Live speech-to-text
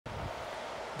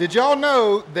Did y'all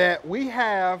know that we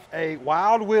have a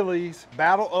Wild Willies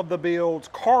Battle of the Builds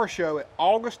car show at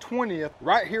August 20th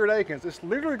right here at Akins? It's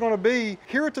literally going to be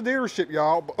here at the dealership,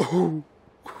 y'all.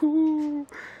 We'll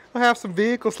have some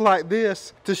vehicles like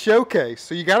this to showcase.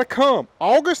 So you got to come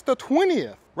August the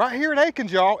 20th. Right here at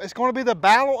Akins, y'all, it's going to be the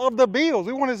Battle of the Builds.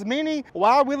 We want as many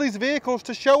Wild Willies vehicles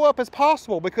to show up as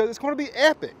possible because it's going to be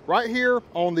epic. Right here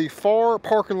on the far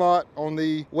parking lot on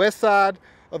the west side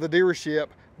of the dealership.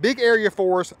 Big area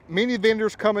for us, many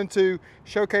vendors coming to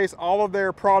showcase all of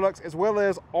their products as well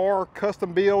as our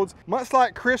custom builds. Much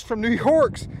like Chris from New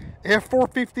York's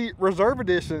F450 Reserve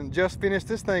Edition just finished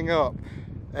this thing up.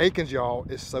 Akins, y'all,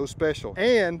 is so special.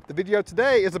 And the video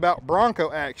today is about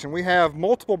Bronco action. We have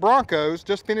multiple Broncos,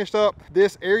 just finished up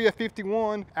this Area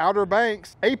 51 Outer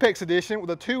Banks Apex Edition with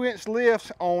a 2-inch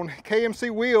lift on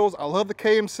KMC wheels. I love the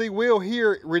KMC wheel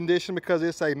here rendition because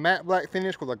it's a matte black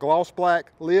finish with a gloss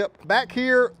black lip. Back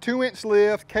here, 2-inch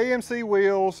lift, KMC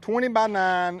wheels,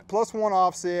 20x9, +1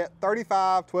 offset,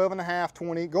 35, 12.5,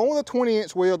 20. Going with a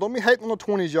 20-inch wheel. Don't be hating on the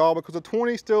 20s, y'all, because the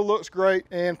 20 still looks great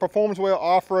and performs well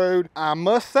off-road. I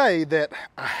must say that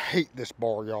I hate this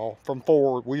bar, y'all, from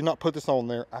Ford. Will you not put this on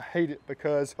there? I hate it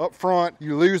because up front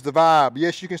you lose the vibe.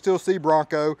 Yes, you can still see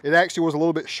Bronco. It actually was a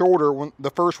little bit shorter when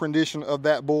the first rendition of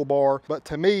that bull bar, but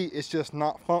to me it's just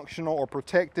not functional or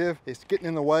protective. It's getting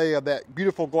in the way of that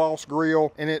beautiful gloss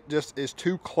grille, and it just is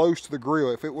too close to the grille.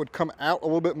 If it would come out a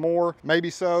little bit more, maybe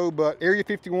so, but Area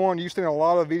 51, you've seen a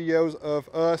lot of videos of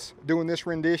us doing this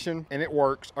rendition and it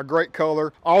works. A great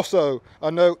color. Also,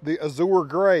 a note, the Azure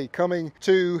Gray coming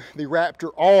to the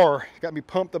Raptor R. Got me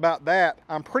pumped about that.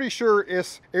 I'm pretty sure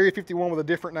it's Area 51 with a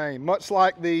different name, much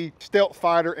like the Stealth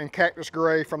Fighter and Cactus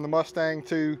Gray from the Mustang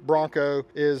to Bronco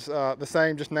is the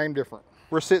same, just named different.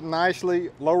 We're sitting nicely,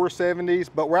 lower 70s,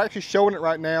 but we're actually showing it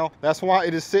right now. That's why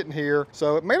it is sitting here.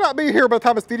 So it may not be here by the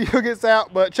time this video gets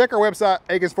out, but check our website,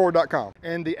 akinsford.com.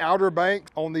 And the Outer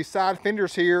Banks on the side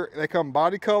fenders here, they come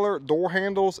body color, door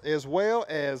handles, as well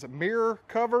as mirror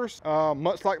covers,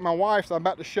 much like my wife's. I'm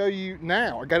about to show you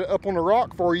now. I got it up on the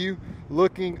rock for you,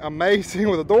 looking amazing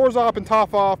with the doors off and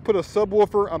top off, put a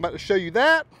subwoofer. I'm about to show you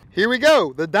that. Here we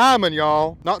go, the Diamond,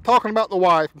 y'all. Not talking about the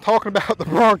wife, I'm talking about the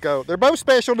Bronco. They're both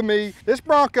special to me. This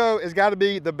Bronco has got to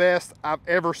be the best I've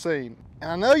ever seen. And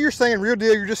I know you're saying real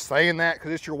deal, you're just saying that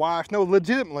because it's your wife. No,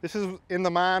 legitimately, this is in the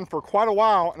mind for quite a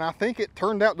while, and I think it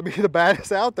turned out to be the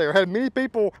baddest out there. I had many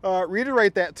people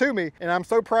reiterate that to me, and I'm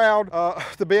so proud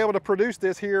to be able to produce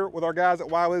this here with our guys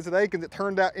at Willies at Akins. It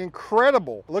turned out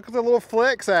incredible. Look at the little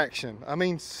flex action. I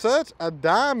mean, such a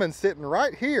diamond sitting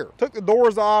right here. Took the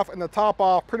doors off and the top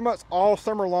off pretty much all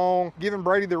summer long, giving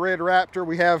Brady the red Raptor.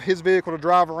 We have his vehicle to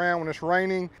drive around when it's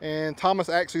raining, and Thomas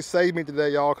actually saved me today,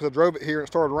 y'all, because I drove it here and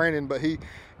it started raining, but he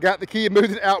got the key and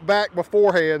moved it out back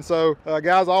beforehand. So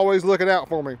guys always looking out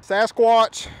for me.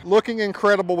 Sasquatch looking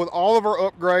incredible with all of our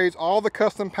upgrades, all the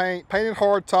custom paint, painted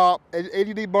hard top,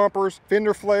 LED bumpers,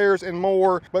 fender flares, and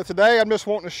more. But today I'm just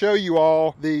wanting to show you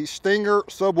all the Stinger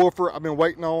subwoofer I've been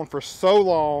waiting on for so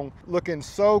long. Looking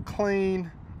so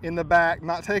clean in the back,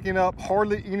 not taking up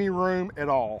hardly any room at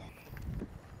all.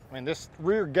 And this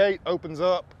rear gate opens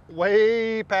up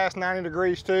way past 90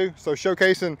 degrees too, so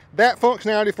showcasing that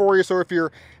functionality for you. So if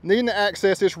you're needing to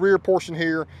access this rear portion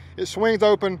here, it swings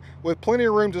open with plenty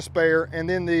of room to spare. And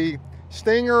then the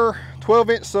Stinger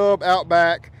 12-inch sub out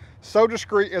back, so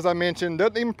discreet, as I mentioned,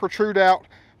 doesn't even protrude out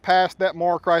past that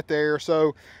mark right there.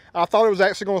 So I thought it was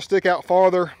actually going to stick out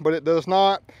farther, but it does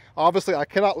not. Obviously, I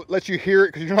cannot let you hear it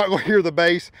because you're not going to hear the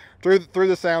bass through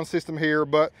the sound system here,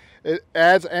 but it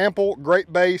adds ample,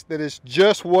 great bass that is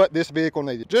just what this vehicle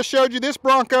needed. Just showed you this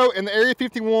Bronco in the Area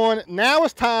 51. Now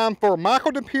it's time for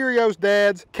Michael D'Imperio's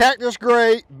dad's Cactus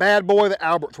Gray bad boy that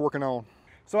Albert's working on.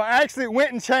 So I actually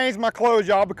went and changed my clothes,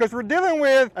 y'all, because we're dealing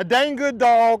with a dang good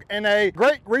dog and a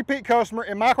great repeat customer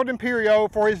in Michael D'Imperio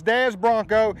for his dad's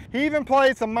Bronco. He even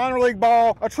played some minor league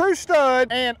ball, a true stud,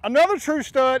 and another true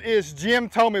stud is Jim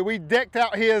Tomey. We decked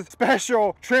out his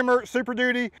special trimmer Super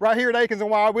Duty right here at Akins and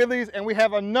Wild Willies, and we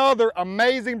have another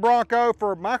amazing Bronco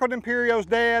for Michael D'Imperio's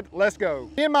dad. Let's go.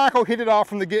 Me and Michael hit it off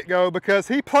from the get-go because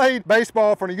he played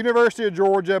baseball for the University of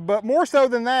Georgia, but more so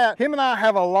than that, him and I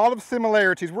have a lot of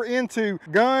similarities. We're into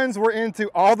guns, we're into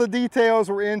all the details,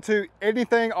 we're into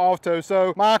anything auto.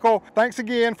 So Michael, thanks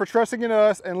again for trusting in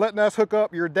us and letting us hook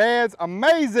up your dad's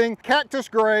amazing Cactus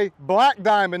Gray Black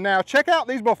Diamond. Now check out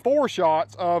these before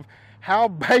shots of how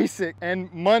basic and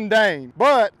mundane.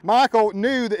 But Michael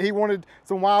knew that he wanted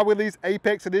some Wild Willies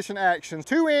Apex Edition actions.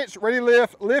 2-inch ready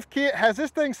lift kit has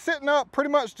this thing sitting up pretty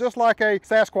much just like a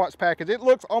Sasquatch package. It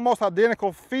looks almost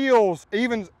identical, feels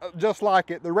even just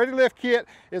like it. The ready lift kit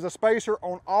is a spacer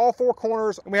on all 4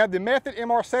 corners. We have the Method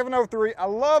MR703. I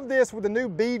love this with the new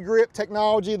bead grip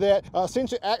technology that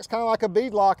essentially acts kind of like a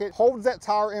bead locket, holds that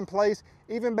tire in place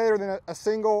even better than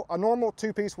a normal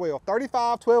 2-piece wheel.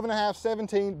 35, 12.5,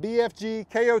 17 BFG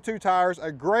KO2 tires,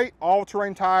 a great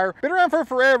all-terrain tire. Been around for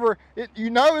forever. You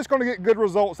know it's going to get good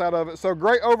results out of it. So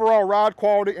great overall ride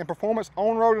quality and performance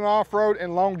on-road and off-road,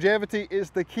 and longevity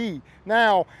is the key.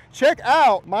 Now, check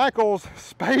out Michael's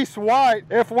Space White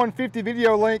F-150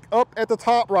 video link up at the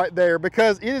top right there,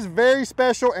 because it is very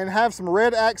special and have some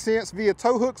red accents via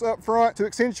tow hooks up front to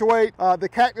accentuate the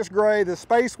cactus gray, the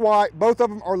Space White. Both of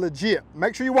them are legit.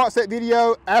 Make sure you watch that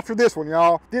video after this one,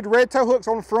 y'all. Did red tow hooks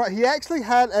on the front. He actually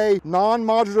had a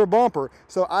non-modular bumper,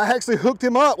 so I actually hooked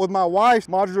him up with my wife's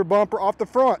modular bumper off the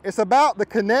front. It's about the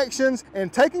connections,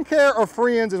 and taking care of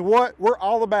friends is what we're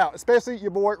all about, especially your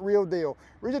boy Real Deal.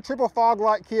 Rigid triple fog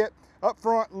light kit up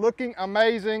front, looking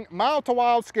amazing. Mild to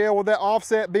wild scale with that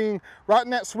offset being right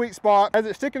in that sweet spot. As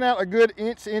it's sticking out a good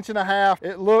inch and a half,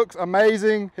 it looks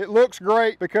amazing. It looks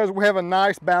great because we have a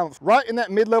nice balance. Right in that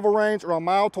mid-level range or a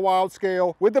mild to wild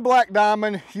scale. With the black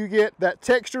diamond, you get that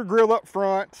textured grille up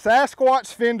front.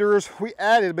 Sasquatch fenders we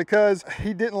added because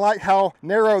he didn't like how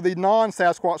narrow the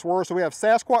non-Sasquatch were. So we have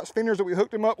Sasquatch fenders that we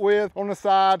hooked him up with on the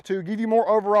side to give you more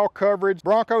overall coverage.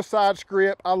 Bronco side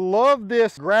script. I love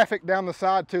this graphic down the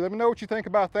side too. Let me know what you think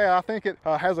about that. I think it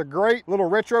has a great little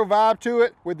retro vibe to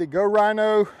it with the Go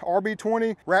Rhino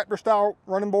RB20 Raptor style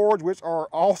running boards, which are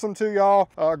awesome too, y'all.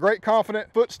 Great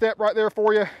confident footstep right there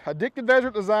for you. Addicted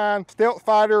Desert design, Stealth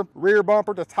Fighter rear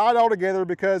bumper to tie it all together,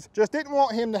 because just didn't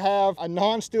want him to have a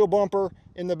non-steel bumper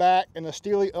in the back and a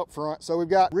steely up front. So we've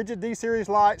got rigid D-series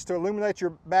lights to illuminate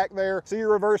your back there. See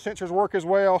your reverse sensors work as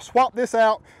well. Swap this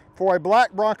out for a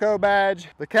black Bronco badge.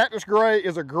 The cactus gray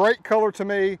is a great color to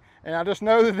me, and I just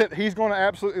know that he's going to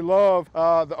absolutely love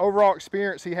the overall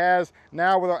experience he has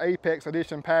now with our Apex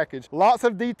Edition package. Lots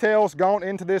of details gone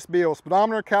into this build.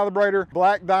 Speedometer, calibrator,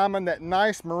 black diamond, that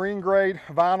nice marine grade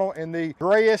vinyl in the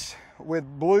grayish with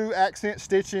blue accent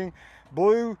stitching,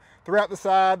 blue throughout the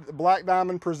side, the black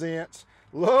diamond presents.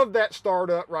 Love that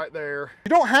startup right there. You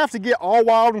don't have to get all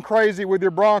wild and crazy with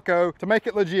your Bronco to make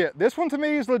it legit. This one to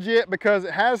me is legit because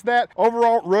it has that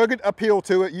overall rugged appeal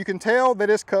to it. You can tell that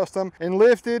it's custom and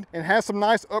lifted and has some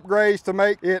nice upgrades to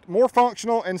make it more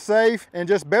functional and safe and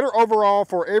just better overall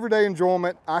for everyday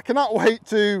enjoyment. I cannot wait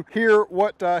to hear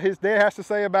what his dad has to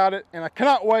say about it, and I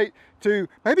cannot wait to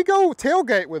maybe go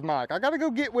tailgate with Mike. I gotta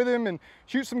go get with him and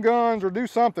shoot some guns or do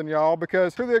something, y'all,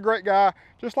 because truly a great guy,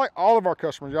 just like all of our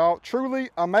customers, y'all.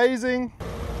 Truly amazing.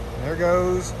 There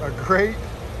goes a great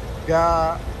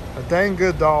guy, a dang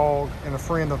good dog, and a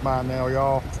friend of mine now,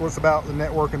 y'all. That's what it's about, the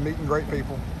network and meeting great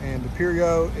people. And the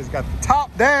Purio has got the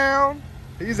top down.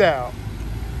 He's out.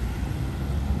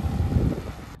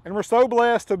 And we're so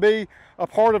blessed to be a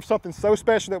part of something so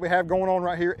special that we have going on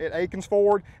right here at Akins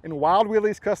Ford and Wild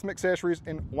Willies Custom Accessories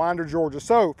in Winder, Georgia.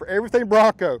 So for everything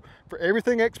Bronco, for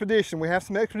everything Expedition, we have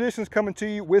some Expeditions coming to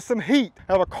you with some heat.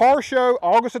 Have a car show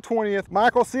August the 20th.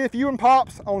 Michael, see if you and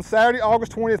Pops on Saturday,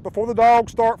 August 20th, before the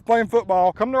dogs start playing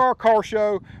football, come to our car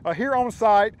show here on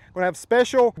site. We're gonna have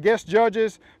special guest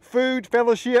judges, food,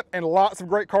 fellowship, and lots of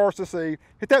great cars to see.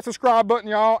 Hit that subscribe button,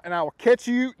 y'all, and I will catch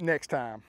you next time.